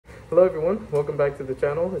Hello everyone, welcome back to the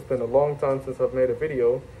channel. It's been a long time since I've made a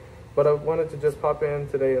video, but I wanted to just pop in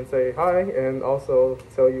today and say hi and also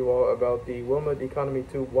tell you all about the Wilmad economy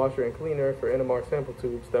tube washer and cleaner for NMR sample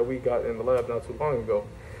tubes that we got in the lab not too long ago.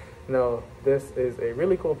 Now this is a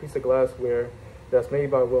really cool piece of glassware that's made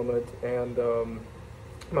by Wilmad, and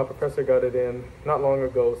my professor got it in not long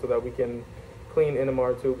ago so that we can clean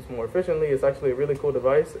NMR tubes more efficiently. It's actually a really cool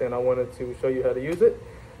device and I wanted to show you how to use it.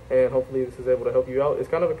 And hopefully this is able to help you out. It's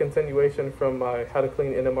kind of a continuation from my how to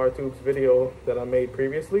clean NMR tubes video that I made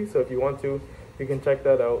previously. So if you want to, you can check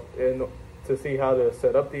that out and to see how to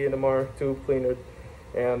set up the NMR tube cleaner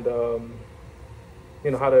and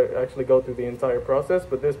you know, how to actually go through the entire process.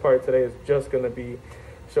 But this part today is just going to be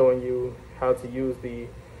showing you how to use the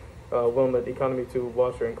Wilmad economy tube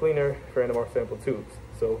washer and cleaner for NMR sample tubes.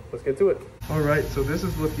 So let's get to it. All right, so this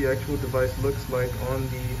is what the actual device looks like on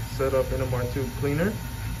the setup NMR tube cleaner.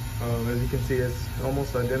 As you can see, it's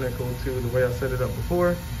almost identical to the way I set it up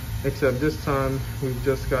before, except this time we've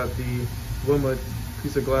just got the Wilmad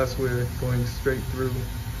piece of glassware going straight through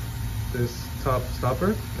this top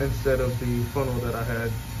stopper instead of the funnel that I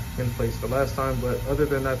had in place the last time. But other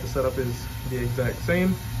than that, the setup is the exact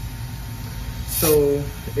same. So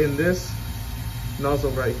in this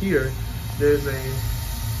nozzle right here, there's a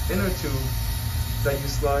inner tube that you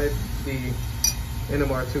slide the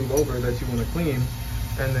NMR tube over that you want to clean.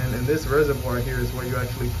 And then in this reservoir here is where you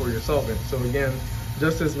actually pour your solvent. So again,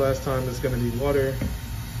 just as last time, it's going to be water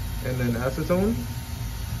and then acetone.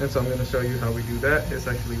 And so I'm going to show you how we do that. It's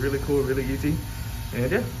actually really cool, really easy.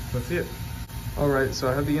 And yeah, let's see it. All right, so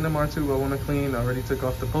I have the NMR tube I want to clean. I already took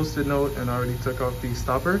off the Post-it note and I already took off the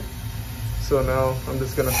stopper. So now I'm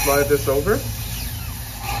just going to slide this over.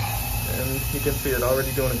 And you can see it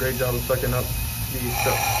already doing a great job of sucking up the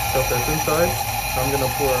stuff that's inside. I'm going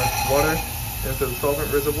to pour water into the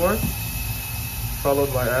solvent reservoir,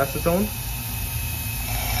 followed by acetone.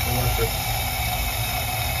 And watch this.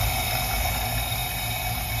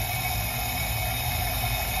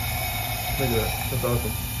 Look at that, that's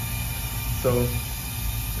awesome. So,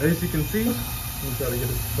 as you can see, let me try to get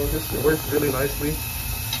it focused. It works really nicely.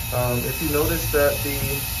 If you notice that the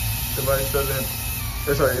device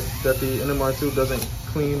that the NMR tube doesn't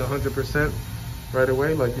clean 100% right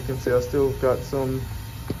away, like you can see, I still got some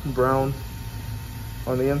brown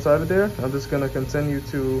on the inside of there. I'm just going to continue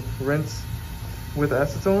to rinse with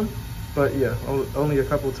acetone, but yeah, only a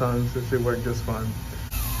couple times. It should work just fine.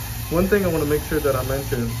 One thing I want to make sure that I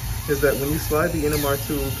mention is that when you slide the NMR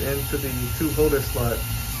tube into the tube holder slot,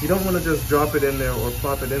 you don't want to just drop it in there or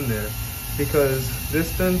plop it in there, because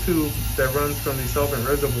this thin tube that runs from the solvent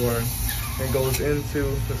reservoir and goes into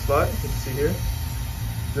the slot, you can see here,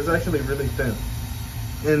 is actually really thin.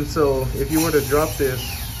 And so if you were to drop this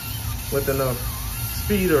with enough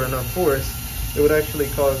speed or enough force, it would actually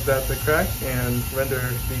cause that to crack and render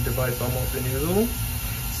the device almost unusable.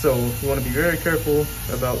 So you want to be very careful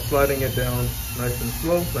about sliding it down nice and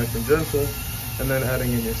slow, nice and gentle, and then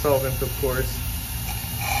adding in your solvent, of course.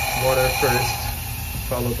 Water first,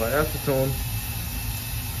 followed by acetone.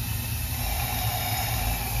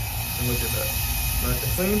 And look at that, nice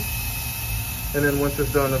and clean. And then once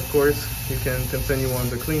it's done, of course, you can continue on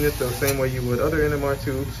to clean it the same way you would other NMR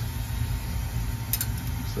tubes.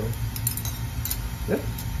 So, yeah.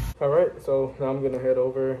 All right, so now I'm gonna head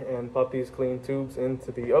over and pop these clean tubes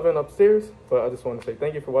into the oven upstairs. But I just want to say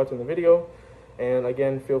thank you for watching the video. And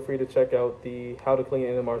again, feel free to check out the how to clean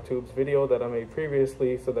NMR tubes video that I made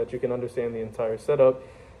previously so that you can understand the entire setup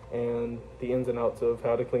and the ins and outs of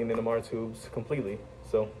how to clean NMR tubes completely.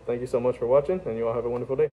 So thank you so much for watching, and you all have a wonderful day.